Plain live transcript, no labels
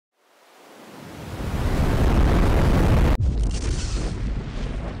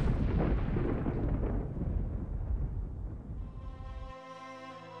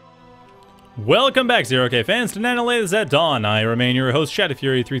Welcome back, 0K fans, to Nanolays at Dawn. I remain your host,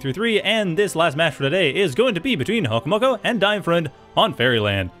 ShadowFury333, and this last match for today is going to be between Hokomoko and DeinFreund on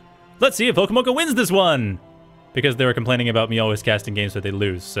Fairyland. Let's see if Hokomoko wins this one! Because they were complaining about me always casting games that they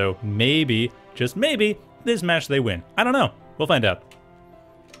lose, so maybe, just maybe, this match they win. I don't know. We'll find out.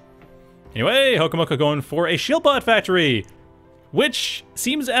 Anyway, Hokomoko going for a Shieldbot Factory, which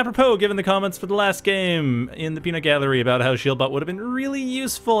seems apropos given the comments for the last game in the Peanut Gallery about how Shieldbot would have been really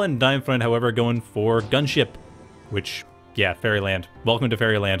useful, and DeinFreund, however, going for Gunship, which, yeah, Fairyland. Welcome to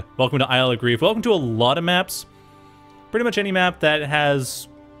Fairyland. Welcome to Isle of Grief. Welcome to a lot of maps. Pretty much any map that has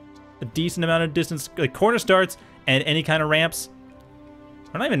a decent amount of distance, like corner starts and any kind of ramps.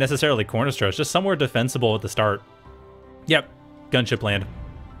 Or not even necessarily corner starts, just somewhere defensible at the start. Yep, Gunship land.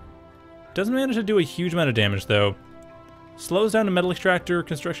 Doesn't manage to do a huge amount of damage, though. Slows down a metal extractor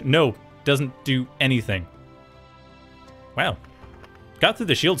construction. No, doesn't do anything. Wow. Got through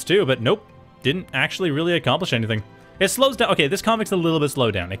the shields too, but nope. Didn't actually really accomplish anything. It slows down. Okay, this comic's a little bit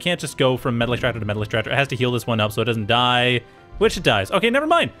slowed down. It can't just go from metal extractor to metal extractor. It has to heal this one up so it doesn't die. Which it dies. Okay, never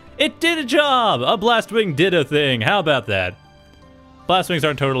mind. It did a job! A Blastwing did a thing. How about that? Blastwings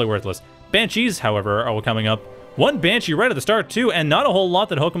aren't totally worthless. Banshees, however, are coming up. One Banshee right at the start, too, and not a whole lot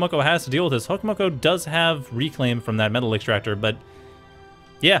that Hokomoko has to deal with this. Hokomoko does have Reclaim from that metal extractor, but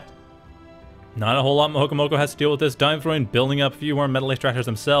yeah. Not a whole lot Hokomoko has to deal with this. DeinFreund building up a few more metal extractors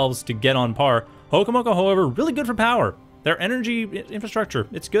themselves to get on par. Hokomoko, however, really good for power. Their energy infrastructure,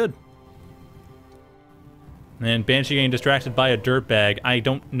 it's good. And Banshee getting distracted by a dirtbag. I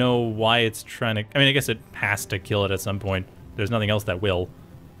don't know why it's trying to... I mean, I guess it has to kill it at some point. There's nothing else that will.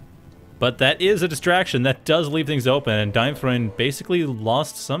 But that is a distraction. That does leave things open, and DeinFreund basically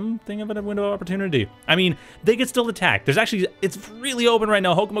lost something of a window of opportunity. I mean, they could still attack. There's actually... It's really open right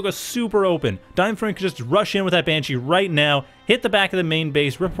now. Hokomoko's super open. DeinFreund could just rush in with that Banshee right now, hit the back of the main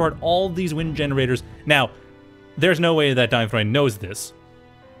base, rip apart all these wind generators. Now, there's no way that DeinFreund knows this.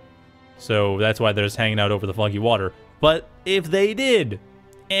 So that's why they're just hanging out over the foggy water. But if they did,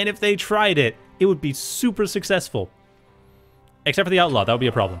 and if they tried it, it would be super successful. Except for the Outlaw, that would be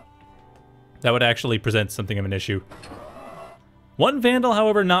a problem. That would actually present something of an issue. One Vandal,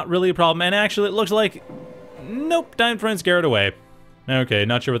 however, not really a problem. And actually, it looks like... Nope, DeinFreund scared away. Okay,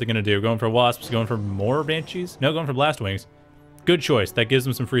 not sure what they're going to do. Going for Wasps, going for more Banshees? No, going for Blastwings. Good choice. That gives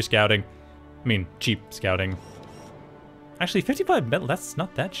them some free scouting. I mean, cheap scouting. Actually, 55 metal, that's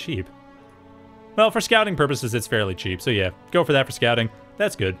not that cheap. Well, for scouting purposes, it's fairly cheap. So yeah, go for that for scouting.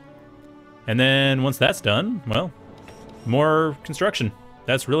 That's good. And then once that's done, well, more construction.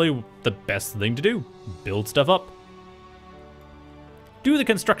 That's really the best thing to do. Build stuff up. Do the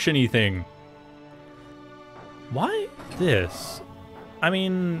construction-y thing. Why this? I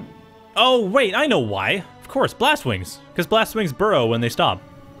mean... Oh, wait, I know why. Of course, Blastwings. Because Blastwings burrow when they stop.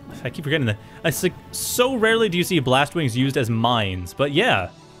 I keep forgetting that. It's like, so rarely do you see Blastwings used as mines. But yeah.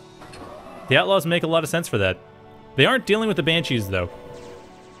 The Outlaws make a lot of sense for that. They aren't dealing with the Banshees, though.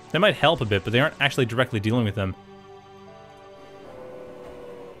 They might help a bit, but they aren't actually directly dealing with them.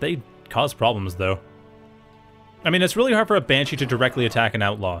 They cause problems, though. I mean, it's really hard for a Banshee to directly attack an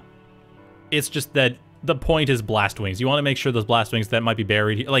Outlaw. It's just that the point is Blastwings. You want to make sure those Blastwings that might be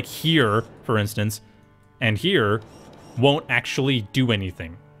buried, like here, for instance, and here, won't actually do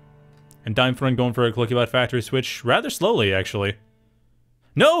anything. And DeinFreund going for a Clickybot Factory switch rather slowly, actually.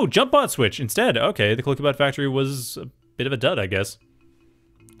 No! Jump bot switch instead! Okay, the Clickybot Factory was a bit of a dud, I guess.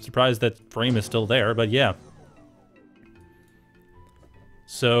 Surprised that frame is still there, but yeah.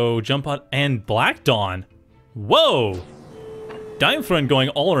 So, Jump Bot and Black Dawn. Whoa! DeinFreund going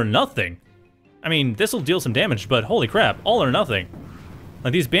all or nothing. I mean, this will deal some damage, but holy crap, all or nothing.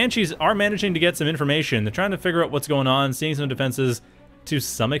 Like, these Banshees are managing to get some information. They're trying to figure out what's going on, seeing some defenses, to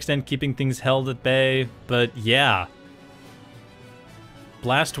some extent keeping things held at bay, but yeah.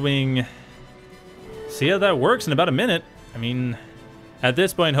 Blastwing. See how that works in about a minute. I mean, at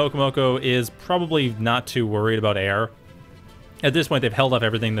this point, Hokomoko is probably not too worried about air. At this point, they've held off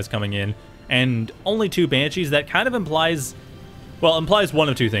everything that's coming in, and only 2 Banshees. That kind of implies, well, implies one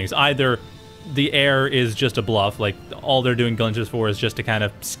of two things. Either the air is just a bluff, like all they're doing Gunships for is just to kind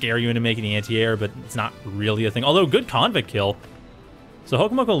of scare you into making the anti-air, but it's not really a thing. Although, good convict kill. So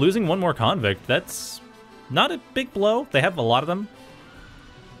Hokomoko losing one more convict, that's not a big blow. They have a lot of them.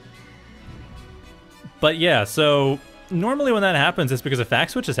 But yeah, so normally when that happens, it's because a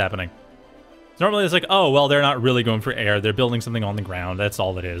fact switch is happening. Normally it's like, oh, well, they're not really going for air. They're building something on the ground. That's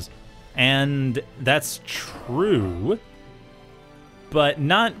all it is. And that's true, but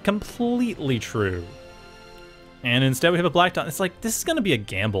not completely true. And instead we have a Black Dawn. It's like, this is going to be a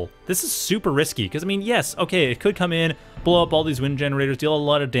gamble. This is super risky. Because, I mean, yes, okay, it could come in, blow up all these wind generators, deal a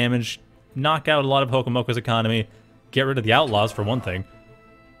lot of damage, knock out a lot of Hokomoko's economy, get rid of the outlaws for one thing.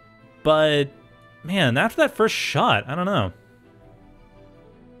 But, man, after that first shot, I don't know.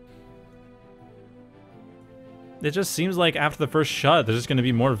 It just seems like after the first shot, there's just going to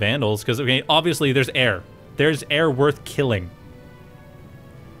be more vandals, because, okay, obviously there's air. There's air worth killing.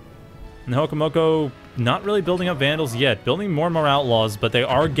 And Hokomoko not really building up vandals yet, building more and more outlaws, but they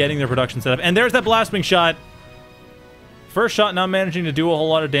are getting their production set up. And there's that blast-wing shot. First shot not managing to do a whole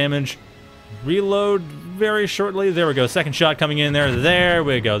lot of damage. Reload very shortly. There we go. Second shot coming in there. There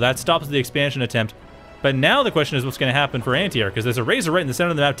we go. That stops the expansion attempt. But now the question is what's going to happen for anti-air, because there's a Razor right in the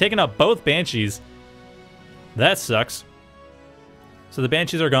center of the map, taking out both Banshees. That sucks. So the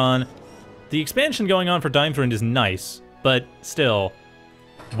Banshees are gone. The expansion going on for DeinFreund is nice, but still,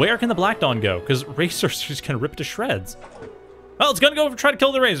 where can the Black Dawn go? Because Razor's just going to rip to shreds. Well, it's going to go try to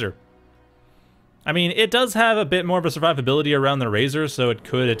kill the Razor. I mean, it does have a bit more of a survivability around the Razor, so it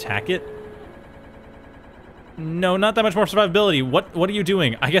could attack it. No, not that much more survivability. What are you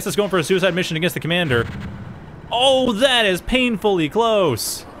doing? I guess it's going for a suicide mission against the commander. Oh, that is painfully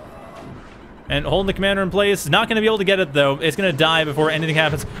close. And holding the commander in place. Not going to be able to get it, though. It's going to die before anything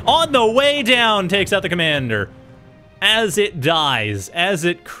happens. On the way down, takes out the commander. As it dies, as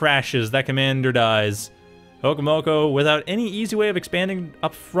it crashes, that commander dies. Hokomoko, without any easy way of expanding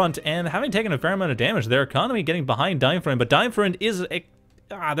up front and having taken a fair amount of damage, their economy getting behind DeinFreund. But DeinFreund is... they're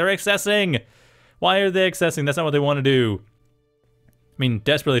accessing. Why are they accessing? That's not what they want to do. I mean,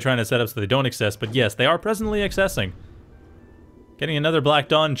 desperately trying to set up so they don't access, but yes, they are presently accessing. Getting another Black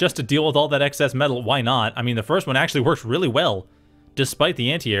Dawn just to deal with all that excess metal, why not? I mean, the first one actually worked really well, despite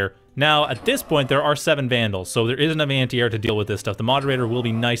the anti-air. Now, at this point, there are 7 Vandals, so there is enough anti-air to deal with this stuff. The Moderator will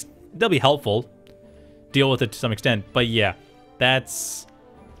be nice. They'll be helpful. Deal with it to some extent. But yeah, that's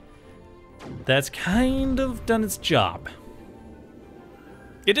kind of done its job.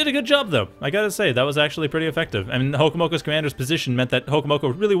 It did a good job, though. I gotta say, that was actually pretty effective. I mean, Hokomoko's commander's position meant that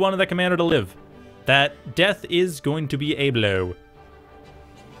Hokomoko really wanted that commander to live. That death is going to be a blow.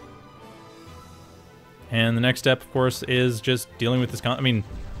 And the next step, of course, is just dealing with this I mean,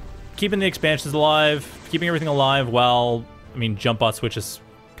 keeping the expansions alive, keeping everything alive while, I mean, jump bot switch is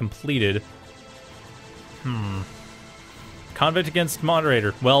completed. Convict against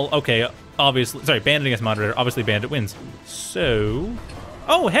Moderator. Well, okay, obviously, sorry, Bandit against Moderator. Obviously, Bandit wins. So,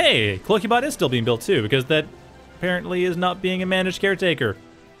 oh, hey, Cloakybot is still being built too, because that apparently is not being a managed caretaker.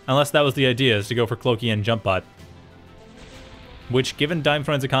 Unless that was the idea, is to go for Cloaky and Jump Bot. Which, given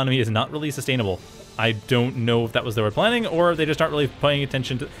DeinFreund's economy, is not really sustainable. I don't know if that was they were planning, or they just aren't really paying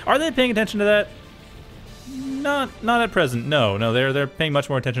attention to... Are they paying attention to that? Not at present, no. No, they're paying much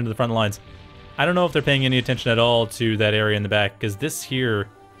more attention to the front lines. I don't know if they're paying any attention at all to that area in the back, because this here...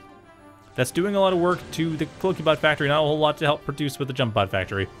 That's doing a lot of work to the Cloakybot factory, not a whole lot to help produce with the Jump Bot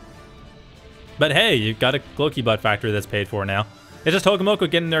factory. But hey, you've got a Cloakybot factory that's paid for now. It's just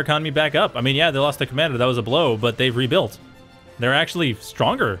Hokomoko getting their economy back up. I mean, yeah, they lost the commander, that was a blow, but they've rebuilt. They're actually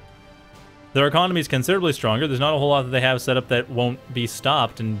stronger. Their economy is considerably stronger. There's not a whole lot that they have set up that won't be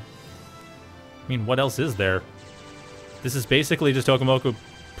stopped, and... I mean, what else is there? This is basically just Hokomoko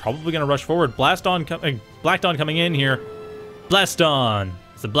probably going to rush forward. Black Dawn coming in here. Blast Dawn!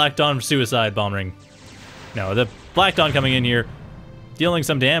 It's the Black Dawn suicide bombing. No, the Black Dawn coming in here, dealing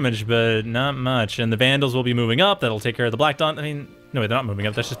some damage, but not much. And the Vandals will be moving up. That'll take care of the Black Dawn. I mean, no, they're not moving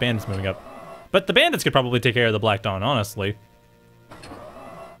up. That's just Bandits moving up. But the Bandits could probably take care of the Black Dawn, honestly.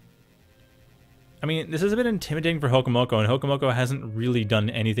 I mean, this is a bit intimidating for Hokomoko, and Hokomoko hasn't really done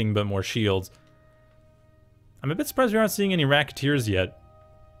anything but more shields. I'm a bit surprised we aren't seeing any Racketeers yet.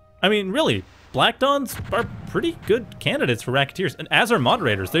 I mean, really, Black Dawns are pretty good candidates for Racketeers, and as are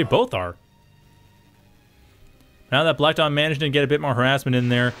Moderators, they both are. Now that Black Dawn managed to get a bit more harassment in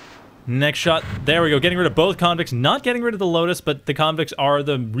there, next shot, there we go, getting rid of both convicts, not getting rid of the Lotus, but the convicts are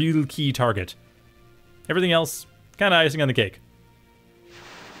the real key target. Everything else, kind of icing on the cake.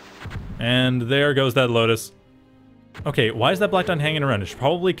 And there goes that Lotus. Okay, why is that Black Dawn hanging around? It should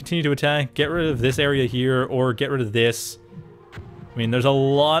probably continue to attack, get rid of this area here, or get rid of this. I mean, there's a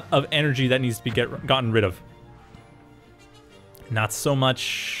lot of energy that needs to be gotten rid of. Not so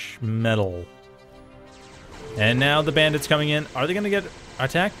much metal. And now the Bandits coming in. Are they going to get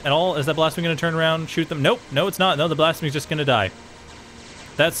attacked at all? Is that Blastwing going to turn around, shoot them? Nope, no it's not. No, the Blastwing's just going to die.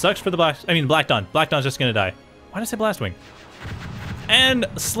 That sucks for the Black Dawn. Black Dawn's just going to die. Why did I say Blastwing? And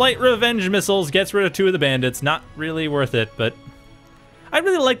Slight Revenge Missiles gets rid of 2 of the Bandits. Not really worth it, but... I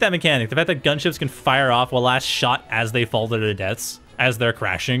really like that mechanic. The fact that gunships can fire off a last shot as they fall to their deaths, as they're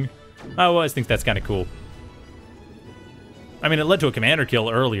crashing. I always think that's kind of cool. I mean, it led to a commander kill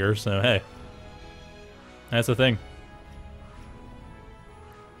earlier, so hey. That's the thing.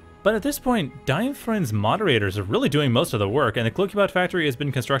 But at this point, DeinFreund's moderators are really doing most of the work, and the Cloakybot factory has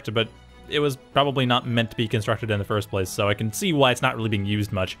been constructed, but it was probably not meant to be constructed in the first place, so I can see why it's not really being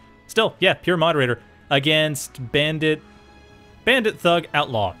used much. Still, yeah, pure moderator against bandit, thug,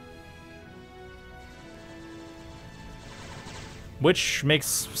 outlaw. Which makes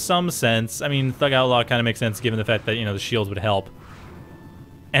some sense. I mean, thug, outlaw kind of makes sense given the fact that, you know, the shields would help.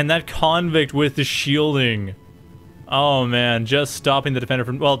 And that convict with the shielding. Oh man, just stopping the defender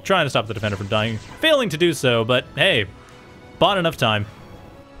from, well, trying to stop the defender from dying. Failing to do so, but hey, bought enough time.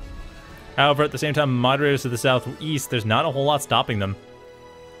 However, at the same time, moderators to the southeast, there's not a whole lot stopping them.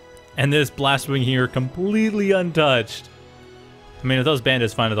 And this blast wing here, completely untouched. I mean, if those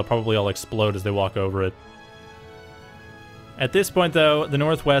bandits find it, they'll probably all explode as they walk over it. At this point, though, the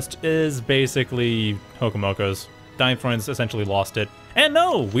northwest is basically hokomoko's. DeinFreund's essentially lost it. And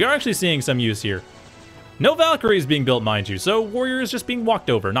no, we are actually seeing some use here. No Valkyries being built, mind you, so warriors just being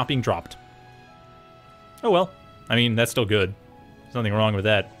walked over, not being dropped. Oh well. I mean, that's still good. There's nothing wrong with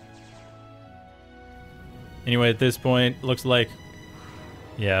that. Anyway, at this point, looks like...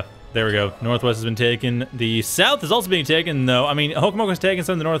 yeah, there we go. Northwest has been taken. The south is also being taken, though. I mean, hokomoko's taken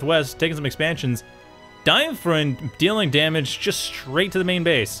some of the northwest, taking some expansions. DeinFreund dealing damage just straight to the main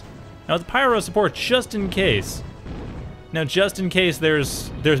base. Now, with the pyro support, just in case. Now, just in case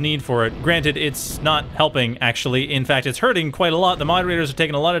there's need for it. Granted, it's not helping, actually. In fact, it's hurting quite a lot. The moderators are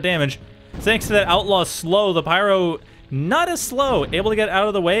taking a lot of damage. Thanks to that outlaw slow, the pyro, not as slow, able to get out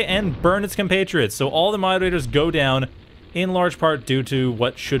of the way and burn its compatriots. So all the moderators go down, in large part due to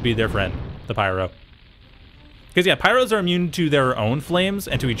what should be their friend, the pyro. Because, yeah, pyros are immune to their own flames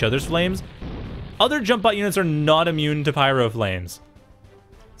and to each other's flames. Other jump bot units are not immune to pyro flames.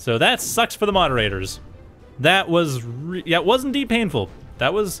 So that sucks for the moderators. That was, yeah, it was indeed painful.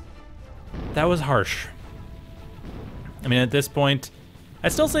 That was harsh. I mean, at this point,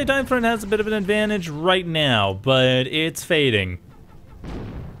 I'd still say DeinFreund has a bit of an advantage right now, but it's fading.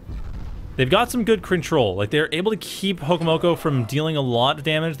 They've got some good control. Like, they're able to keep Hokomoko from dealing a lot of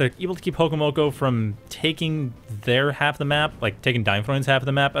damage. They're able to keep Hokomoko from taking their half of the map, like taking DeinFreund's half of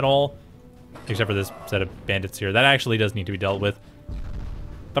the map at all. Except for this set of bandits here. That actually does need to be dealt with.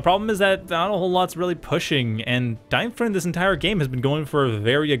 The problem is that not a whole lot's really pushing, and DeinFreund this entire game has been going for a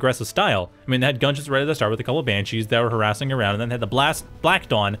very aggressive style. I mean, they had Gunships right at the start with a couple of Banshees that were harassing around, and then they had the Black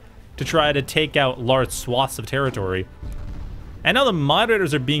Dawn to try to take out large swaths of territory. And now the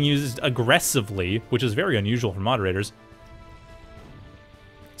moderators are being used aggressively, which is very unusual for moderators.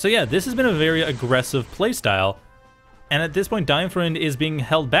 So yeah, this has been a very aggressive playstyle. And at this point, DeinFreund is being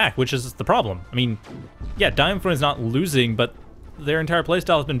held back, which is the problem. I mean, yeah, DeinFreund is not losing, but their entire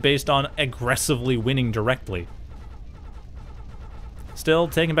playstyle has been based on aggressively winning directly. Still,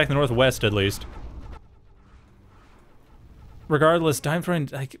 taking back the northwest, at least. Regardless,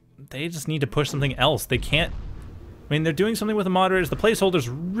 DeinFreund, like, they just need to push something else. They can't... I mean, they're doing something with the moderators. The placeholder's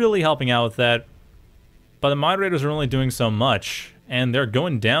really helping out with that. But the moderators are only doing so much. And they're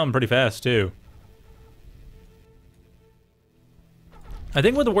going down pretty fast, too. I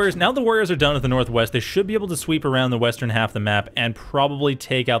think with the Warriors, now the Warriors are done with the Northwest, they should be able to sweep around the western half of the map and probably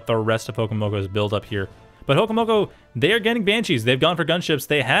take out the rest of Hokomoko's build up here. But Hokomoko, they are getting Banshees. They've gone for Gunships.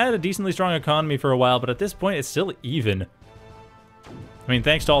 They had a decently strong economy for a while, but at this point, it's still even. I mean,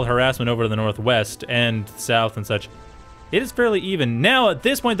 thanks to all the harassment over to the Northwest and South and such, it is fairly even. Now, at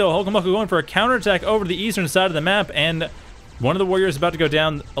this point, though, Hokomoko going for a counterattack over to the eastern side of the map, and one of the Warriors is about to go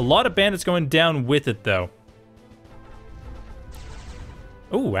down. A lot of bandits going down with it, though.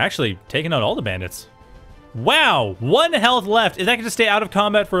 Oh, actually, taking out all the bandits. Wow, 1 health left. Is that going to stay out of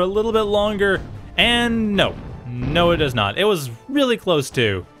combat for a little bit longer? And no. No, it does not. It was really close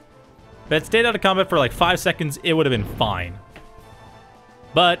to. If it stayed out of combat for like 5 seconds, it would have been fine.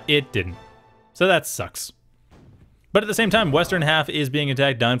 But it didn't. So that sucks. But at the same time, western half is being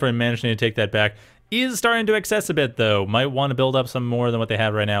attacked. DeinFreund managing to take that back. Is starting to excess a bit, though. Might want to build up some more than what they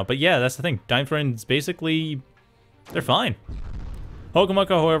have right now. But yeah, that's the thing. DeinFreund's basically... they're fine. Hokomoko,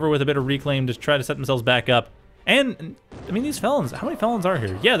 however, with a bit of reclaim to try to set themselves back up. And, I mean, these felons, how many felons are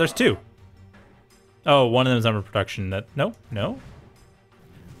here? Yeah, there's 2. Oh, one of them is under production. No?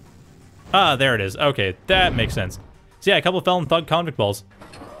 Ah, there it is. Okay, that makes sense. So yeah, a couple of felon thug convict balls.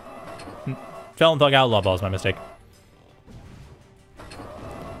 Felon thug outlaw balls, my mistake.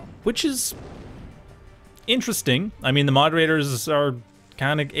 Which is interesting. I mean, the moderators are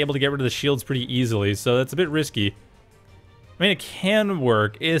kind of able to get rid of the shields pretty easily, so that's a bit risky. I mean, it can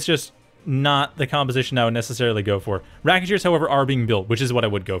work. It's just not the composition I would necessarily go for. Racketeers, however, are being built, which is what I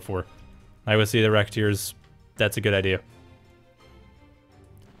would go for. I would see the Racketeers. That's a good idea.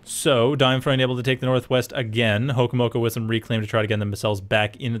 So, DeinFreund able to take the northwest again. Hokomoko with some reclaim to try to get themselves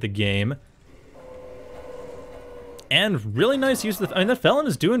back into the game. And really nice use of the... I mean, the Felon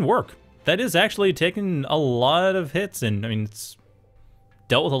is doing work. That is actually taking a lot of hits, and, I mean, it's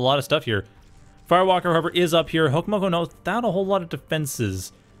dealt with a lot of stuff here. Firewalker, however, is up here. Hokomoko, no, without a whole lot of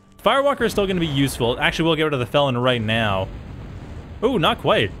defenses. Firewalker is still going to be useful. Actually, we'll get rid of the Felon right now. Ooh, not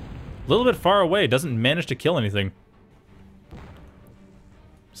quite. A little bit far away. Doesn't manage to kill anything.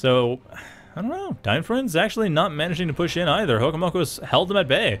 So, I don't know. DeinFreund's actually not managing to push in either. Hokomoko's held them at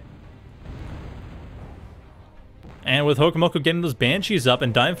bay. And with Hokomoko getting those Banshees up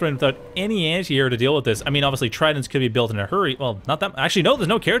and DeinFreund without any anti-air to deal with this, I mean, obviously Tridents could be built in a hurry. Well, not that... Actually, no, there's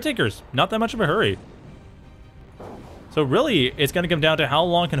no Caretakers. Not that much of a hurry. So really, it's going to come down to how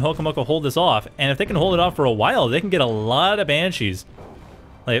long can Hokomoko hold this off. And if they can hold it off for a while, they can get a lot of Banshees.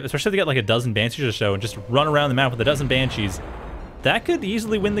 Like, especially if they get like a dozen Banshees or so and just run around the map with a dozen Banshees. That could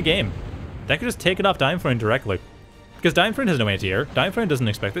easily win the game. That could just take it off DeinFreund directly. Because DeinFreund has no anti-air. DeinFreund doesn't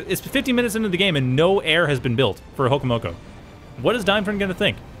expect it. It's 50 minutes into the game and no air has been built for Hokomoko. What is DeinFreund going to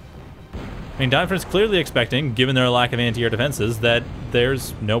think? I mean, DeinFreund's clearly expecting, given their lack of anti-air defenses, that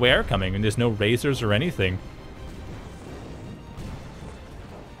there's no air coming and there's no razors or anything.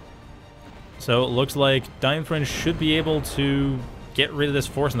 So it looks like DeinFreund should be able to get rid of this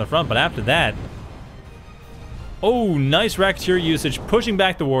force in the front, but after that... Oh, nice Racketeer usage, pushing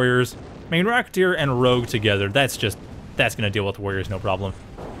back the Warriors. I mean, Racketeer and Rogue together, that's going to deal with Warriors, no problem.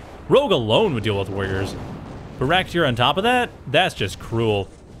 Rogue alone would deal with Warriors. But Racketeer on top of that, that's just cruel.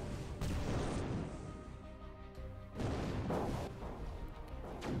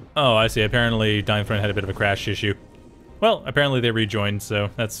 Oh, I see. Apparently, DeinFreund had a bit of a crash issue. Well, apparently they rejoined, so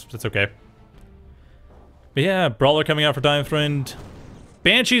that's okay. But yeah, Brawler coming out for DeinFreund.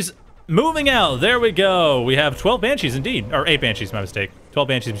 Banshees moving out. There we go. We have 12 Banshees indeed. Or 8 Banshees, my mistake. 12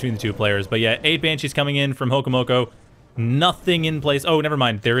 Banshees between the two players. But yeah, 8 Banshees coming in from Hokomoko. Nothing in place. Oh, never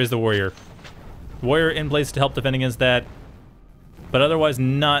mind. There is the Warrior. Warrior in place to help defend against that. But otherwise,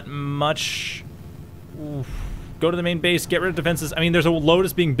 not much. Oof. Go to the main base, get rid of defenses. I mean, there's a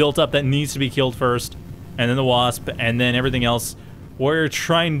Lotus being built up that needs to be killed first. And then the Wasp, and then everything else. Warrior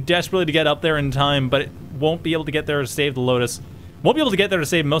trying desperately to get up there in time, but it won't be able to get there to save the Lotus. Won't be able to get there to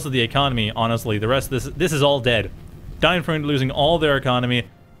save most of the economy, honestly. The rest of this is all dead. DeinFreund losing all their economy.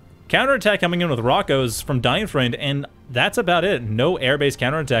 Counterattack coming in with Rockos from DeinFreund, and that's about it. No air-based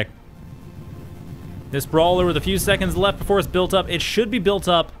counterattack. This Brawler with a few seconds left before it's built up. It should be built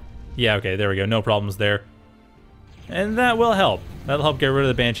up. Yeah, okay, there we go. No problems there. And that will help. That'll help get rid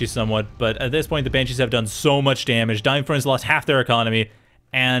of the Banshees somewhat, but at this point, the Banshees have done so much damage. DeinFreund's lost half their economy,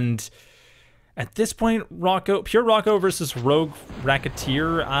 and at this point, Pure Rocco versus Rogue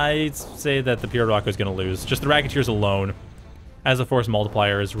Racketeer, I'd say that the Pure Rocco is going to lose. Just the Racketeers alone, as a force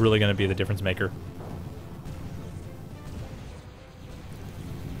multiplier, is really going to be the difference maker.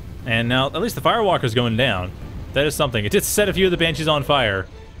 And now, at least the Firewalker's going down. That is something. It did set a few of the Banshees on fire.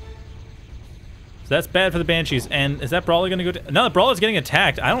 So that's bad for the Banshees. And is that Brawler going to go down? No, the Brawler's getting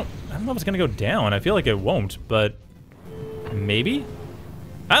attacked. I don't know if it's going to go down. I feel like it won't, but maybe?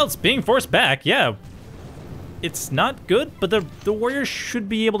 Oh, it's being forced back, yeah. It's not good, but the Warriors should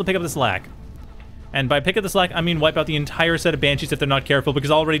be able to pick up the slack. And by pick up the slack, I mean wipe out the entire set of Banshees if they're not careful, because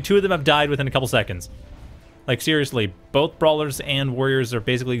already 2 of them have died within a couple seconds. Like, seriously, both Brawlers and Warriors are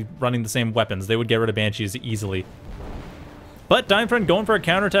basically running the same weapons. They would get rid of Banshees easily. But DeinFreund going for a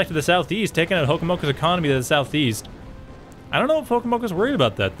counterattack to the southeast, taking out Hokomoko's economy to the southeast. I don't know if Hokomoko's worried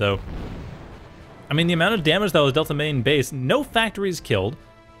about that, though. I mean, the amount of damage that was dealt to main base, no factories killed.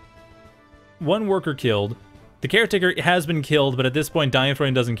 1 worker killed. The Caretaker has been killed, but at this point,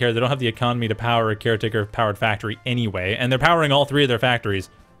 DeinFreund doesn't care. They don't have the economy to power a Caretaker-powered factory anyway, and they're powering all 3 of their factories.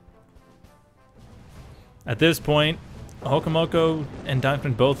 At this point, Hokomoko and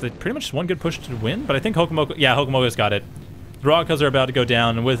DeinFreund both, pretty much just one good push to win, but I think Hokomoko, yeah, Hokomoko's got it. The Rockos are about to go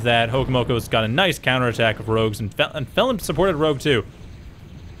down, and with that, Hokomoko's got a nice counterattack of Rogues, and Felon supported Rogue too.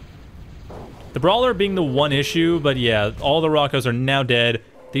 The Brawler being the one issue, but yeah, all the Rockos are now dead.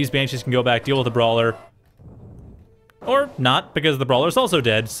 These Banshees can go back, deal with the Brawler. Or not, because the Brawler's also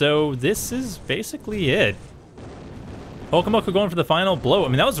dead, so this is basically it. Hokomoko going for the final blow. I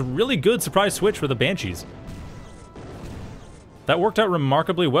mean, that was a really good surprise switch for the Banshees. That worked out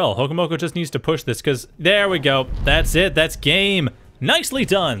remarkably well. Hokomoko just needs to push this, because there we go. That's it. That's game. Nicely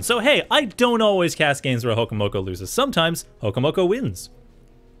done. So, hey, I don't always cast games where Hokomoko loses. Sometimes Hokomoko wins.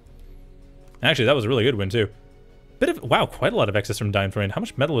 Actually, that was a really good win, too. Wow, quite a lot of excess from DeinFreund. How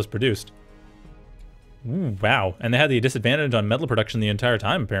much metal was produced? Ooh, wow. And they had the disadvantage on metal production the entire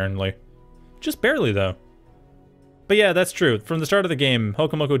time, apparently. Just barely, though. But yeah, that's true. From the start of the game,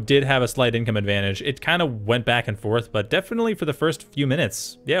 Hokomoko did have a slight income advantage. It kind of went back and forth, but definitely for the first few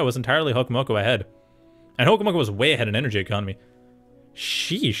minutes, yeah, it was entirely Hokomoko ahead. And Hokomoko was way ahead in energy economy.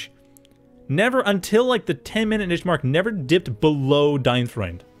 Sheesh. Never, until like the 10-minute-ish mark, never dipped below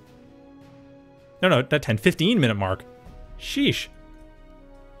DeinFreund. No, that 15-minute mark. Sheesh.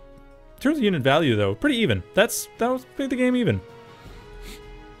 In terms of unit value, though, pretty even. That was the game even.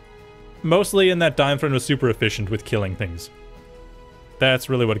 Mostly in that DeinFreund was super efficient with killing things. That's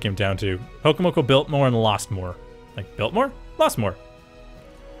really what it came down to. Hokomoko built more and lost more. Like, built more? Lost more.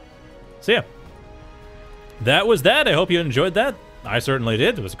 So yeah. That was that. I hope you enjoyed that. I certainly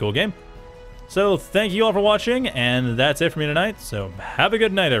did. It was a cool game. So thank you all for watching, and that's it for me tonight. So have a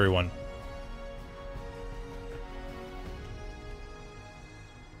good night, everyone.